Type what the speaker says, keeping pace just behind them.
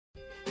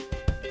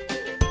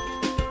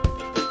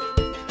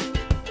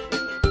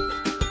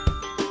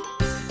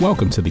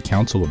Welcome to the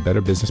Council of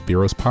Better Business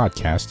Bureau's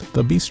podcast,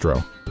 The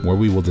Bistro, where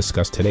we will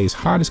discuss today's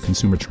hottest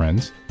consumer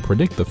trends,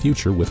 predict the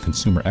future with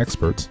consumer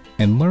experts,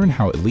 and learn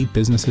how elite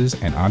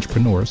businesses and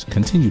entrepreneurs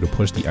continue to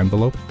push the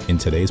envelope in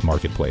today's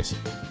marketplace.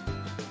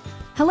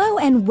 Hello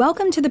and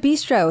welcome to The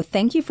Bistro.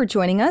 Thank you for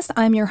joining us.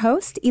 I'm your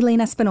host,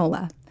 Elena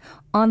Spinola.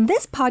 On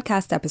this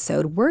podcast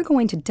episode, we're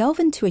going to delve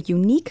into a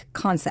unique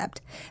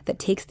concept that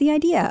takes the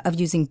idea of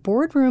using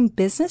boardroom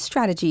business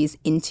strategies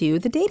into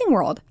the dating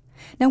world.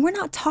 Now, we're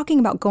not talking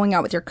about going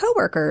out with your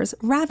coworkers,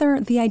 rather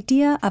the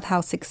idea of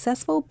how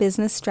successful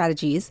business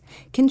strategies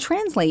can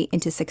translate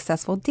into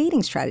successful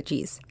dating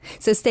strategies.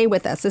 So stay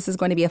with us. This is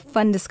going to be a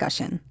fun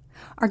discussion.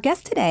 Our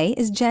guest today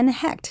is Jen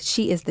Hecht.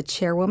 She is the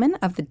chairwoman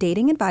of the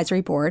Dating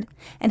Advisory Board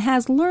and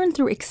has learned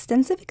through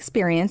extensive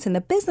experience in the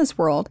business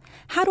world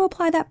how to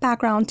apply that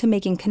background to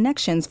making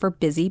connections for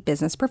busy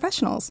business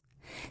professionals.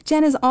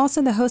 Jen is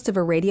also the host of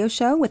a radio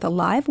show with a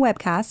live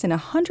webcast in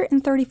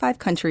 135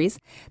 countries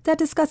that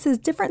discusses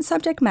different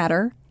subject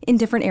matter in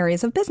different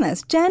areas of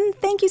business. Jen,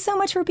 thank you so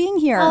much for being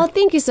here. Oh,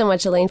 thank you so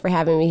much, Elaine, for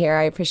having me here.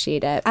 I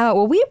appreciate it.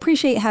 Well, we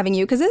appreciate having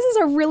you because this is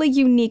a really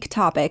unique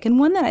topic and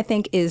one that I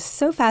think is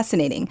so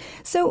fascinating.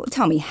 So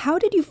tell me, how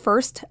did you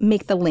first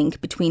make the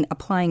link between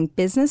applying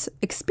business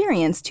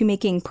experience to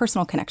making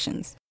personal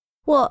connections?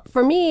 Well,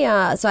 for me,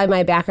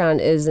 my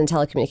background is in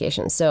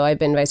telecommunications. So I've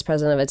been vice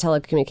president of a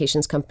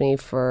telecommunications company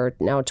for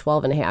now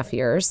 12 and a half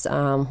years.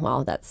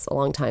 Wow, that's a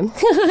long time.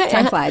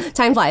 Time flies.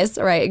 Time flies,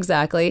 right,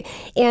 exactly.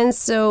 And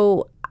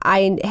so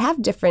I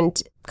have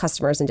different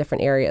customers in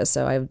different areas.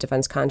 So I have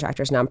defense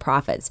contractors,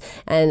 nonprofits,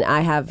 and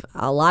I have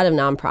a lot of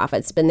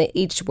nonprofits, but they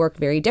each work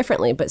very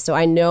differently. But so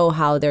I know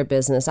how their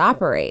business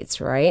operates,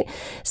 right?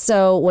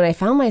 So when I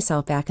found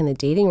myself back in the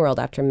dating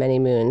world after many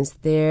moons,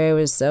 there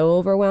was so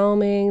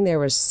overwhelming. There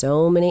were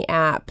so many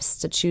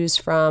apps to choose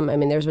from. I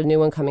mean, there's a new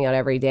one coming out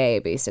every day,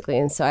 basically.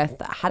 And so I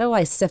thought, how do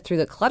I sift through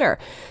the clutter?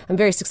 I'm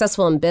very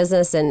successful in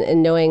business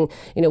and knowing,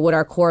 what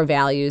our core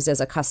values as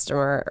a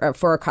customer or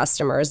for our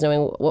customers,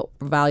 knowing what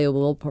value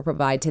we'll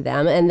provide to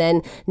them. And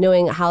then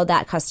knowing how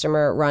that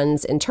customer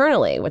runs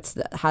internally,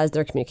 how does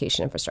their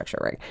communication infrastructure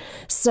work?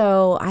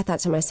 So I thought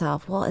to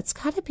myself, well, it's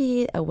got to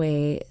be a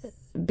way.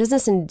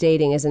 Business and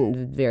dating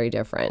isn't very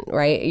different,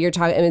 right? You're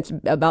talking, and it's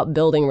about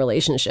building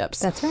relationships.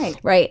 That's right.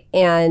 Right.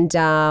 And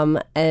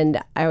I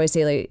always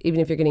say, like, even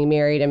if you're getting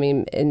married, I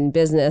mean, in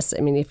business,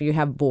 I mean, if you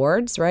have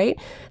boards, right,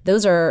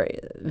 those are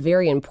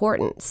very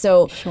important.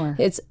 So sure.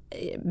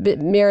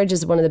 Marriage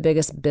is one of the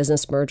biggest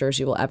business mergers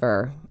you will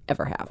ever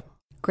have.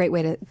 Great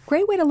way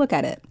to look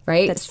at it.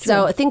 Right. That's true.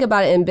 So think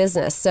about it in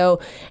business. So,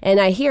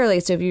 and I hear,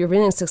 like, so if you're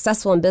really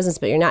successful in business,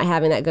 but you're not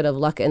having that good of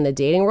luck in the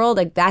dating world,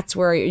 like that's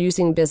where you're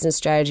using business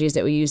strategies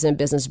that we use in a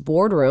business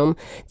boardroom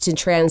to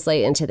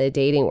translate into the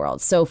dating world.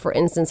 So for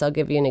instance, I'll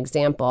give you an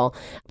example,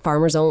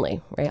 Farmers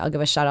Only, right? I'll give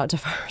a shout out to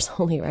Farmers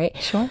Only, right?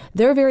 Sure.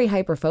 They're very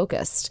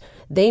hyper-focused.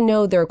 They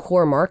know their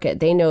core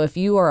market. They know if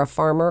you are a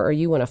farmer or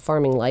you want a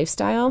farming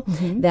lifestyle,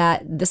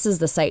 that this is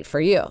the site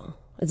for you.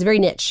 It's very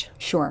niche.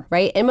 Sure.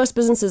 Right? And most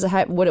businesses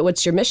have,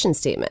 what's your mission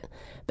statement?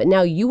 But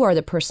now you are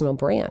the personal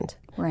brand,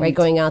 right?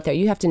 Going out there,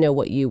 you have to know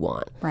what you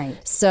want. Right.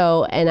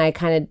 So, and I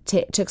kind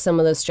of took some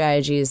of those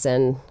strategies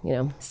and,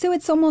 So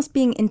it's almost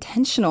being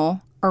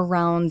intentional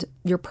around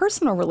your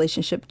personal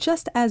relationship,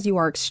 just as you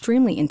are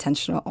extremely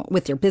intentional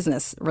with your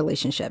business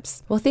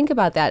relationships. Well, think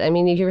about that. I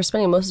mean, if you're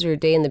spending most of your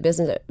day in the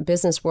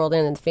business world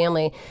and in the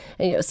family,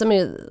 and some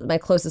of my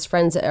closest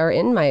friends are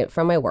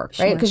from my work,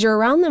 right? Because you're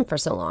around them for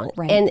so long.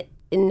 Right. And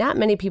not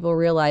many people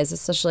realize,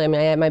 especially, I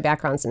mean, I have my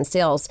background's in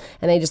sales,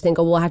 and they just think,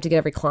 oh, we'll have to get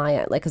every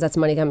client, like, because that's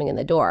money coming in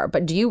the door.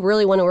 But do you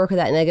really want to work with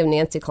that negative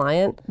Nancy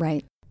client?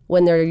 Right.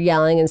 When they're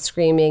yelling and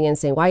screaming and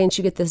saying, why didn't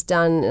you get this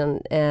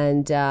done?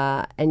 And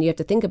you have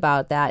to think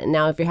about that. And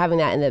now if you're having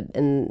that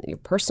in your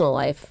personal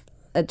life,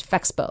 it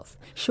affects both.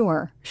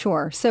 Sure.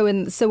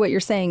 So what you're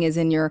saying is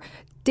in your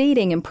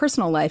dating and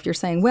personal life, you're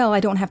saying, well, I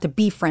don't have to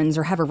be friends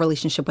or have a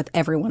relationship with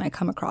everyone I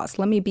come across.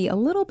 Let me be a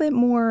little bit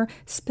more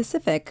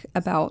specific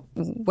about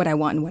what I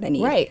want and what I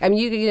need. Right. I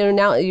mean,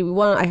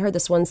 I heard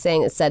this one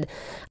saying that said,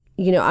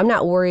 I'm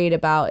not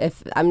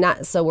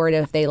so worried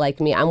if they like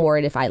me. I'm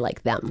worried if I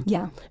like them.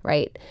 Yeah.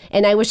 Right.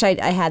 And I wish I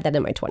had that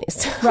in my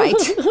 20s.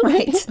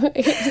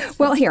 Right.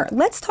 Well, here,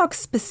 let's talk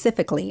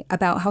specifically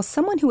about how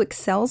someone who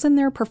excels in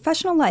their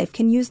professional life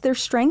can use their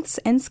strengths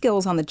and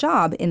skills on the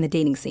job in the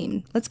dating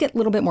scene. Let's get a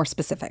little bit more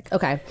specific.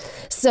 Okay.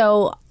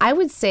 So I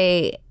would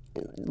say,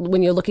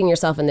 when you're looking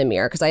yourself in the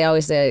mirror, because I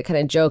always kind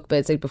of joke, but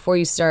it's like before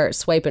you start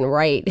swiping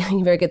right,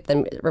 you better get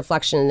the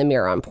reflection in the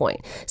mirror on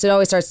point. So it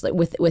always starts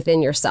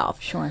within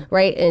yourself. Sure.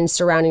 Right? And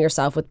surrounding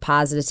yourself with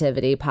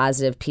positivity,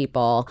 positive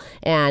people,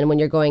 and when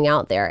you're going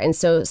out there. And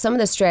so some of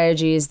the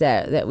strategies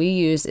that we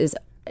use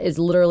is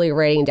literally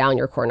writing down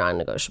your core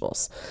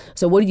non-negotiables.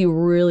 So what do you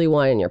really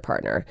want in your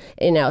partner?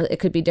 It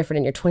could be different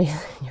in your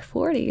 20s and your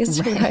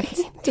 40s,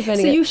 right? So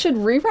you should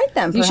rewrite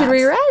them, perhaps. You should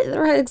rewrite,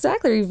 right,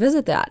 exactly,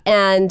 revisit that.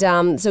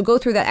 And so go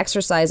through that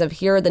exercise of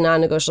here are the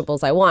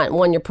non-negotiables I want.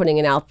 One, you're putting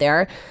it out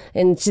there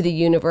into the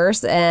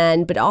universe,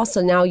 but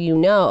also now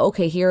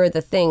okay, here are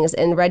the things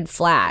and red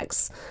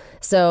flags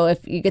So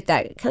if you get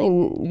that,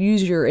 kind of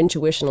use your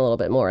intuition a little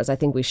bit more, as I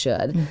think we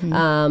should.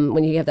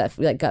 When you have that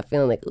like gut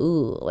feeling like,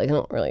 ooh, like I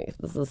don't really,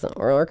 this isn't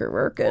working,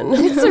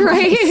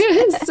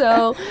 right?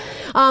 So,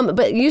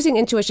 but using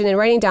intuition and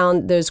writing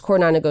down those core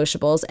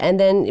non-negotiables and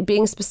then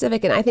being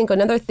specific. And I think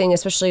another thing,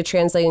 especially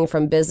translating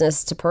from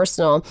business to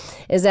personal,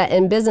 is that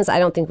in business, I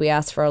don't think we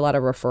ask for a lot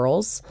of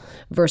referrals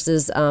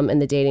versus in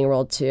the dating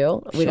world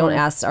too. We don't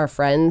ask our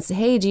friends,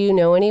 hey, do you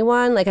know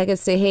anyone? Like I could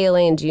say, hey,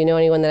 Elaine, do you know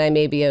anyone that I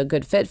may be a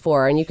good fit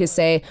for? And you could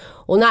say,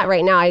 well, not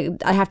right now.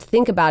 I have to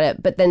think about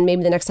it. But then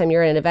maybe the next time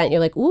you're at an event, you're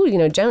like,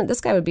 ooh, Jen,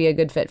 this guy would be a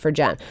good fit for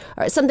Jen,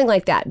 or something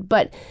like that.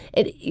 But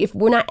if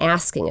we're not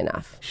asking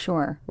enough.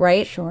 Sure.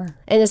 Right? Sure.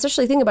 And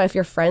especially think about if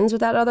you're friends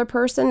with that other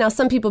person. Now,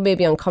 some people may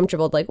be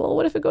uncomfortable, like, well,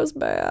 what if it goes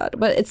bad?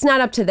 But it's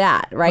not up to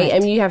that, right? I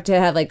mean, you have to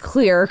have like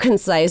clear,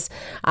 concise,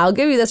 I'll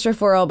give you this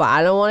referral, but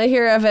I don't want to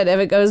hear of it if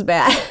it goes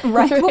bad.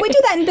 Right. Well, we do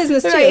that in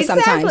business too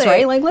sometimes, exactly.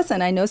 right? Like,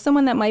 listen, I know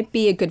someone that might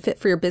be a good fit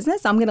for your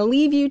business. I'm going to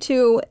leave you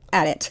two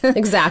at it.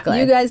 Exactly.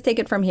 You guys take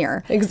it from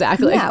here.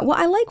 Exactly. Yeah. Well,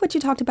 I like what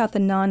you talked about, the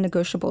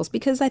non-negotiables,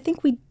 because I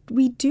think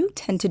we do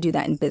tend to do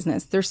that in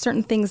business. There's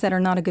certain things that are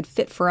not a good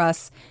fit for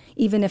us,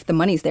 even if the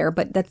money's there.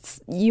 But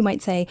you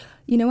might say,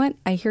 you know what?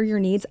 I hear your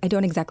needs. I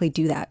don't exactly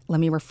do that.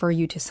 Let me refer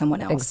you to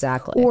someone else.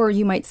 Exactly. Or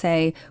you might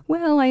say,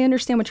 well, I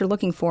understand what you're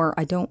looking for.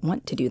 I don't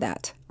want to do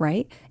that,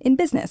 right? In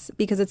business,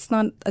 because it's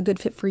not a good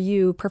fit for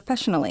you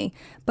professionally.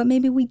 But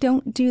maybe we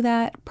don't do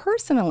that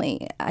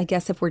personally. I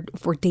guess if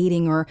we're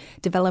dating or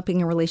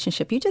developing a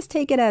relationship, you just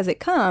take it as it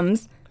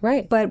comes.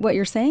 Right. But what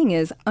you're saying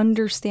is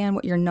understand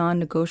what your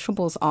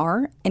non-negotiables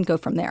are and go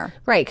from there.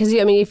 Right. Because,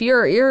 I mean, if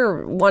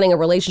you're wanting a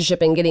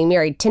relationship and getting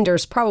married,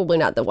 Tinder's probably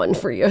not the one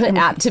for you, an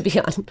app to be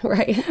on,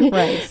 right?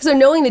 Right. So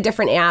knowing the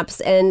different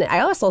apps, and I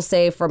also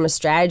say from a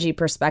strategy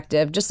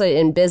perspective, just like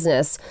in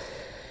business,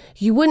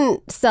 you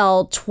wouldn't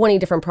sell 20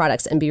 different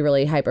products and be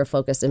really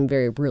hyper-focused and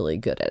really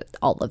good at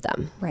all of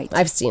them. Right.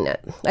 I've seen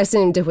it. I've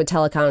seen it with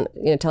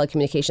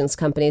telecommunications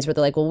companies where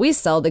they're like, well, we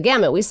sell the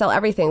gamut. We sell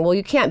everything. Well,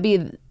 you can't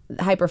be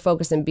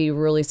hyper-focused and be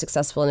really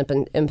successful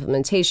in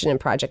implementation and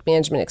project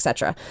management, et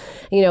cetera.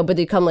 But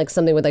they come like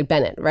something with like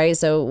Bennett, right?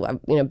 So,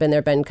 been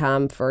there,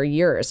 BenCom for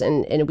years.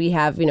 And we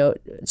have,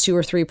 2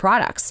 or 3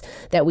 products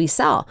that we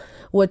sell,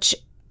 which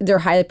they're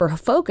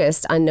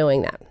hyper-focused on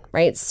knowing that.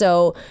 Right.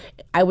 So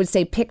I would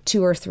say pick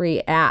 2 or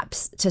 3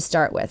 apps to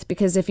start with,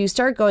 because if you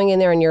start going in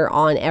there and you're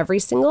on every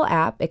single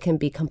app, it can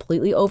be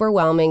completely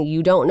overwhelming.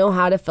 You don't know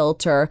how to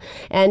filter.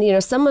 And,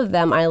 some of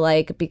them I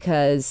like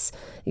because,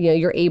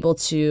 you're able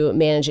to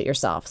manage it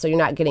yourself. So you're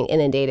not getting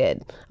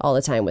inundated all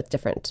the time with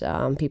different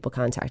people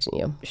contacting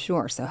you.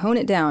 Sure. So hone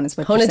it down is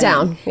what you're saying.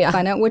 Hone it down. Yeah.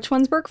 Find out which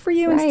ones work for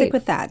you and stick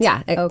with that.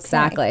 Yeah,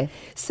 exactly. Okay.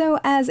 So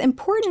as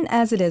important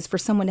as it is for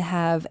someone to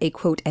have a,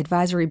 quote,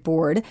 advisory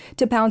board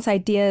to bounce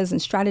ideas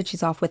and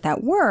strategies off with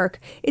at work,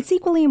 it's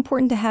equally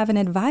important to have an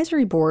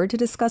advisory board to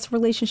discuss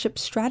relationship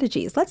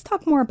strategies. Let's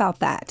talk more about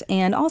that.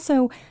 And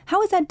also,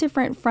 how is that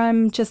different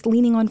from just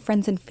leaning on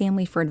friends and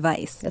family for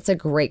advice? That's a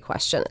great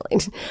question, Elaine.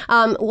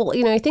 Well,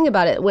 you think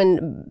about it.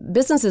 When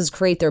businesses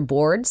create their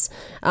boards,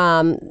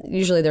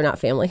 usually they're not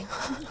family.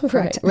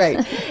 Right.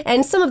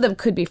 And some of them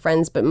could be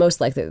friends, but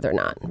most likely they're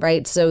not,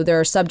 right? So there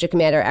are subject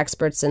matter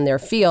experts in their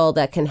field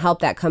that can help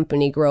that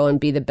company grow and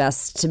be the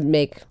best to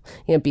make,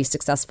 be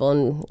successful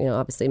and,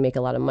 obviously make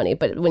a lot of money.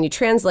 But when you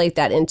translate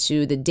that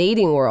into the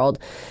dating world,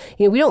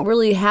 we don't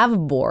really have a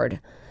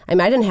board. I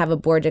mean, I didn't have a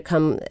board to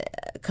come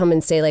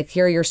and say, like,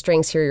 here are your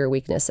strengths, here are your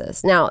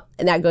weaknesses. Now,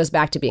 and that goes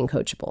back to being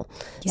coachable.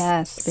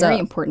 Yes, very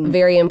important.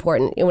 Very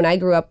important. When I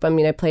grew up,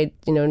 I played,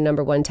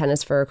 number 1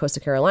 tennis for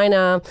Coastal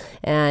Carolina,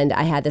 and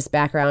I had this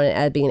background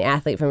as being an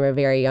athlete from a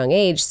very young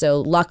age.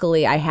 So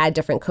luckily, I had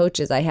different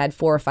coaches. I had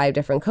 4 or 5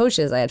 different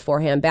coaches. I had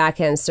forehand,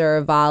 backhand,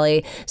 serve,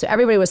 volley. So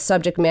everybody was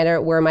subject matter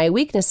where my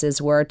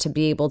weaknesses were to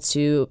be able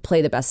to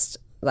play the best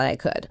that I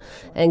could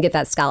and get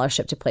that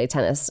scholarship to play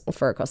tennis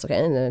for Coastal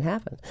Carolina, and then it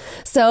happened.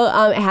 So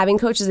having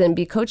coaches and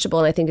be coachable,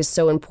 and I think is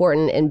so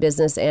important in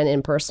business and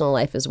in personal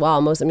life as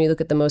well. You look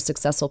at the most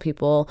successful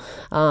people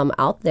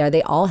out there,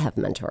 they all have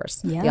mentors.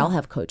 Yeah. They all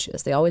have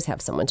coaches. They always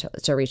have someone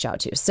to reach out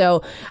to.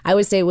 So I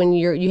would say when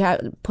you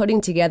have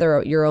putting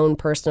together your own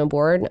personal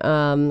board,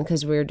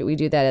 because we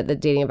do that at the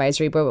Dating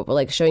Advisory Board, but we're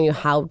like showing you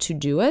how to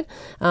do it.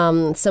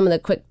 Some of the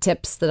quick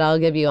tips that I'll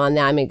give you on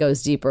that, it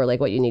goes deeper, like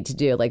what you need to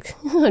do, like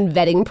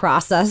vetting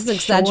process,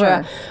 etc.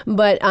 Sure.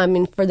 But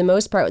for the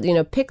most part,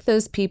 pick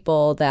those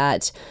people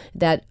that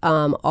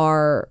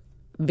are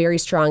very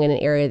strong in an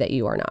area that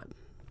you are not.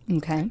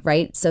 Okay.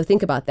 Right. So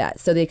think about that.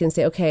 So they can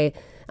say, okay,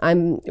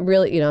 I'm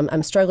really,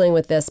 I'm struggling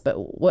with this,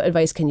 but what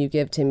advice can you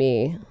give to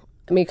me?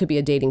 It could be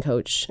a dating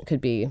coach. It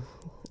could be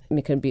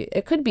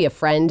a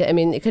friend.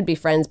 It could be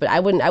friends, but I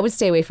would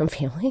stay away from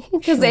family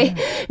because they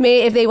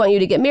may, if they want you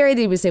to get married,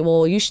 they would say,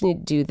 well, you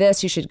should do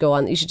this. You should go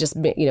on, you should just,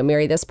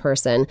 marry this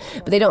person.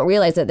 But they don't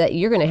realize that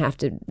you're going to have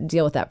to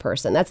deal with that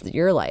person. That's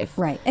your life.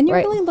 Right. And you're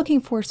really looking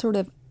for sort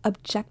of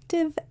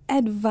objective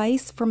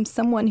advice from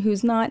someone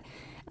who's not,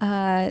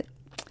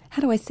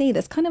 how do I say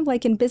this? Kind of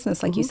like in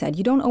business, like you said,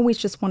 you don't always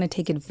just want to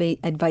take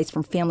advice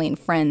from family and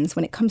friends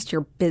when it comes to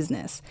your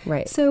business.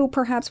 Right. So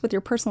perhaps with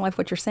your personal life,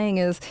 what you're saying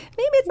is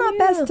maybe it's not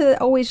best to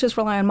always just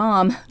rely on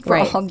mom for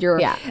all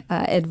your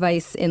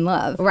advice in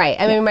love. Right.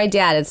 I mean, my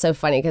dad, it's so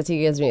funny because he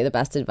gives me the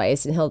best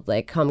advice and he'll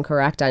like come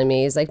correct on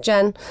me. He's like,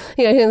 Jen,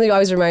 he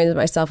always reminds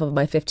myself of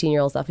my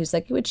 15-year-old self. He's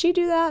like, would she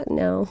do that?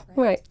 No.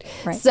 Right.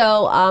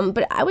 So,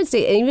 but I would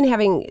say even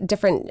having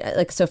different,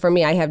 like, so for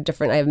me, I have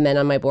men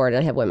on my board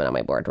and I have women on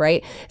my board,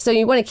 right? So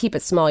you want to keep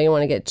it small. You don't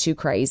want to get too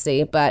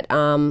crazy, but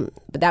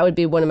that would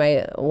be one of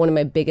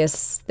my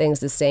biggest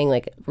things is saying,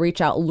 like,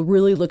 reach out,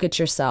 really look at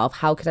yourself.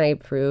 How can I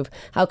improve?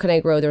 How can I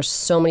grow? There's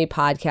so many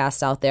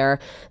podcasts out there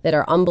that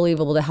are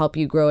unbelievable to help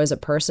you grow as a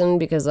person,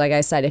 because like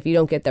I said, if you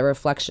don't get the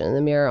reflection in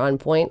the mirror on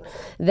point,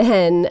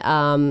 then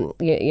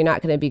you're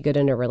not going to be good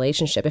in a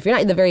relationship. If you're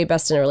not the very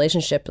best in a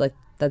relationship, like,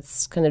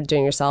 that's kind of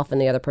doing yourself and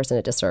the other person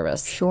a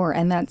disservice. Sure.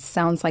 And that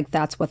sounds like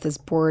that's what this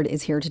board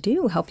is here to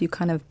do, help you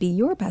kind of be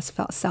your best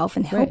self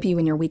and help you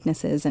in your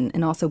weaknesses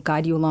and also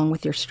guide you along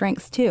with your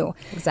strengths too.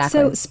 Exactly.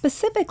 So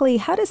specifically,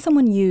 how does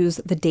someone use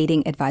the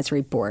Dating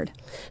Advisory Board?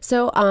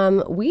 So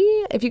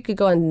if you could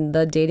go on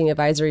the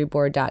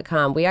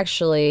datingadvisoryboard.com, we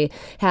actually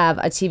have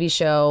a TV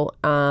show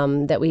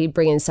that we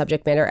bring in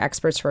subject matter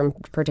experts from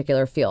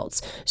particular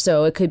fields.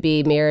 So it could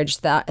be marriage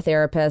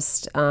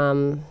therapists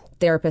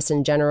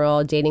in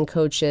general, dating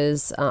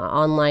coaches,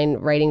 online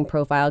writing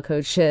profile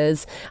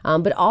coaches,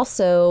 but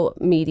also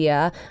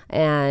media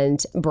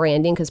and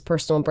branding, because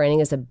personal branding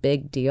is a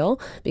big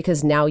deal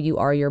because now you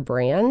are your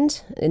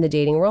brand in the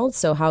dating world.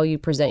 So how you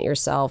present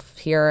yourself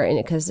here, and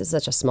because it's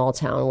such a small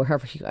town,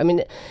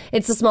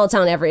 it's a small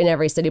town in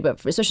every city,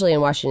 but especially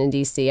in Washington,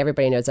 D.C.,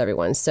 everybody knows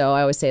everyone. So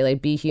I always say,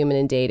 like, be human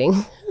in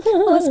dating.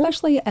 Well,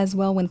 especially as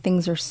well when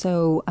things are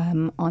so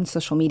on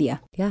social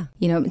media. Yeah.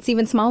 It's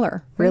even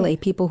smaller, really.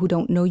 People who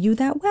don't know you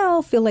that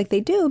well feel like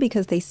they do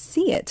because they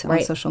see it on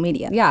social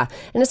media. Yeah,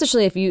 and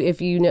especially if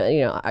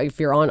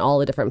you're on all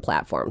the different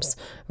platforms,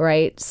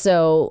 right?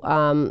 So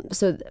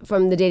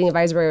from the Dating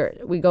Advisory,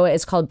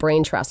 it's called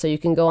Brain Trust. So you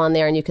can go on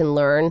there and you can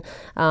learn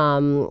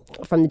from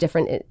the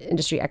different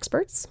industry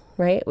experts.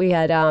 Right. We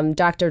had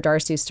Dr.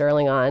 Darcy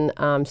Sterling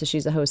on. So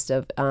she's the host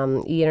of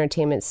E!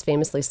 Entertainment's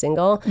Famously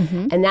Single.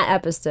 Mm-hmm. And that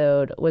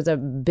episode was a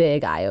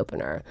big eye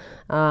opener.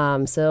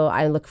 So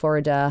I look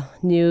forward to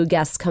new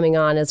guests coming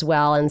on as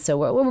well. And so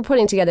we're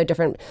putting together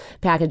different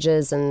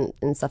packages and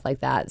stuff like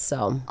that.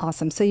 So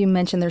awesome. So you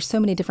mentioned there's so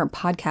many different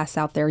podcasts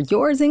out there,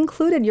 yours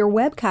included. Your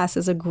webcast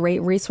is a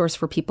great resource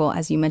for people.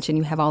 As you mentioned,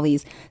 you have all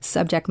these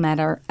subject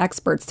matter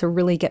experts to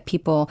really get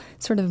people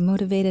sort of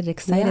motivated,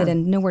 excited,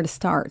 and know where to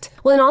start.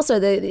 Well, and also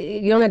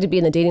you don't have to be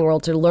in the dating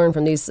world to learn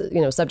from these,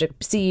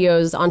 subject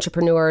CEOs,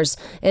 entrepreneurs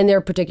in their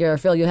particular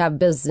field. You have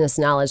business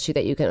knowledge too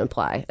that you can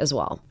apply as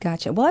well.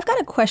 Gotcha. Well, I've got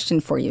a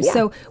question for you. Yeah.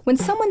 So when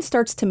someone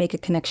starts to make a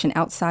connection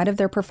outside of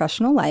their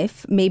professional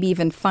life, maybe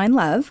even find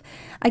love,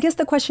 I guess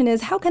the question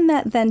is, how can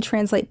that then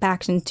translate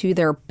back into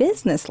their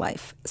business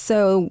life?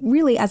 So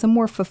really, as a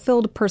more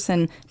fulfilled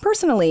person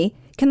personally,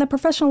 can the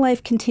professional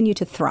life continue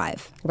to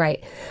thrive?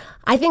 Right.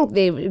 I think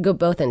they go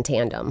both in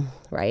tandem,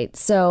 right?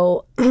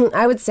 So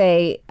I would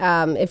say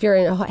if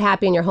you're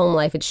happy in your home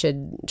life, it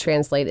should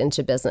translate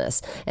into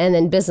business. And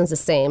then business the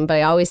same. But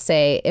I always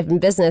say, if in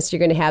business, you're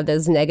going to have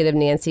those negative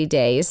Nancy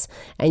days,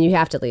 and you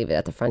have to leave it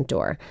at the front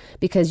door,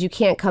 because you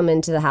can't come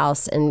into the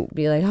house and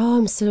be like, oh,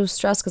 I'm so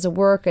stressed because of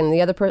work. And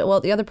the other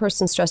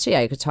person's stressed. Yeah,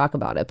 you could talk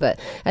about it. But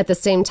at the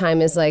same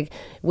time, is like,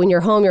 when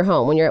you're home, you're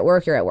home. When you're at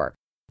work, you're at work.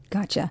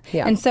 Gotcha.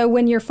 Yeah. And so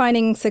when you're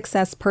finding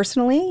success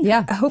personally,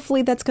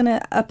 hopefully that's going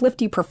to uplift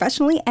you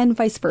professionally and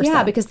vice versa.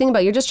 Yeah, because think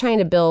about it, you're just trying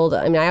to build,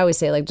 I always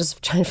say, like,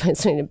 just trying to find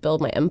something to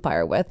build my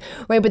empire with,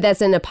 right? But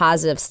that's in a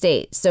positive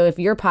state. So if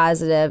you're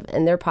positive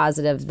and they're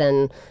positive,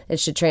 then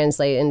it should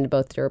translate into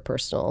both your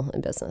personal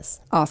and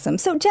business. Awesome.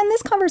 So Jen,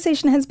 this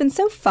conversation has been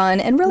so fun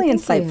and really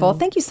insightful.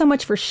 Thank you so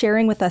much for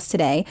sharing with us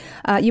today.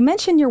 You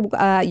mentioned your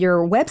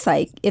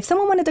website. If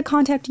someone wanted to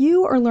contact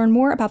you or learn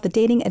more about the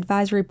Dating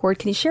Advisory Board,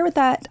 can you share with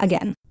that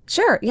again?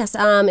 Sure. Yes.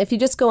 If you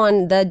just go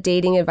on the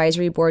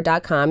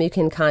datingadvisoryboard.com, you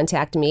can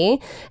contact me,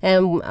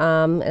 and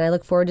I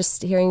look forward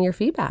to hearing your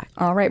feedback.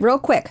 All right. Real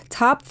quick.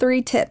 Top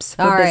 3 tips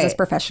for business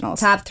professionals.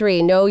 Top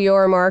 3. Know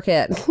your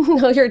market.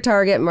 Know your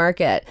target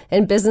market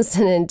in business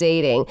and in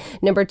dating.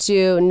 Number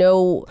 2,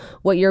 know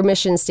what your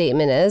mission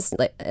statement is,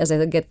 like, as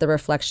I get the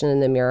reflection in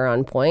the mirror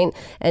on point.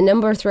 And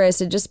number 3, I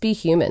said, just be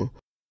human.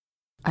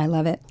 I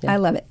love it. Yeah. I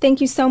love it. Thank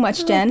you so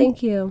much, Jen.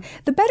 Thank you.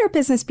 The Better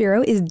Business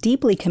Bureau is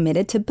deeply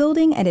committed to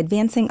building and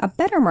advancing a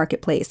better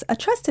marketplace, a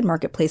trusted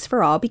marketplace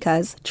for all,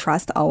 because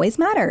trust always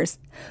matters.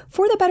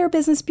 For the Better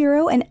Business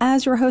Bureau, and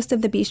as your host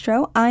of The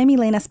Bistro, I'm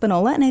Elena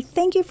Spinola, and I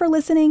thank you for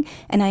listening,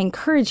 and I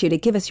encourage you to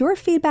give us your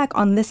feedback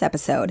on this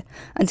episode.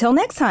 Until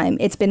next time,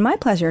 it's been my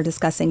pleasure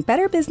discussing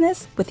better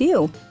business with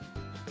you.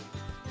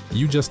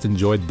 You just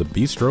enjoyed the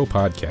Bistro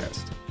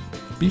podcast.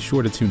 Be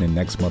sure to tune in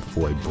next month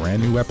for a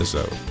brand new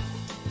episode.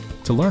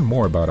 To learn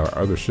more about our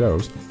other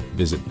shows,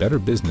 visit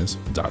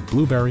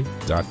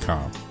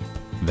betterbusiness.blueberry.com.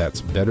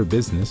 That's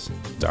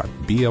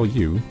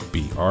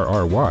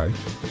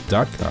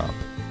betterbusiness.blubry.com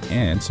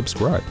and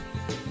subscribe.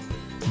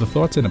 The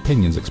thoughts and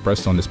opinions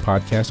expressed on this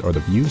podcast are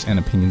the views and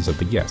opinions of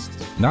the guests,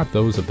 not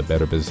those of the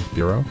Better Business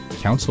Bureau,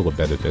 Council of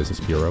Better Business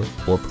Bureau,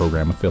 or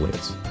program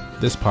affiliates.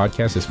 This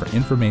podcast is for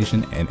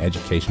information and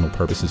educational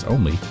purposes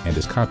only and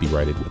is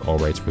copyrighted with all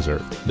rights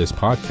reserved. This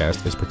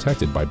podcast is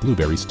protected by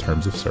Blueberry's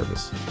Terms of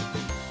Service.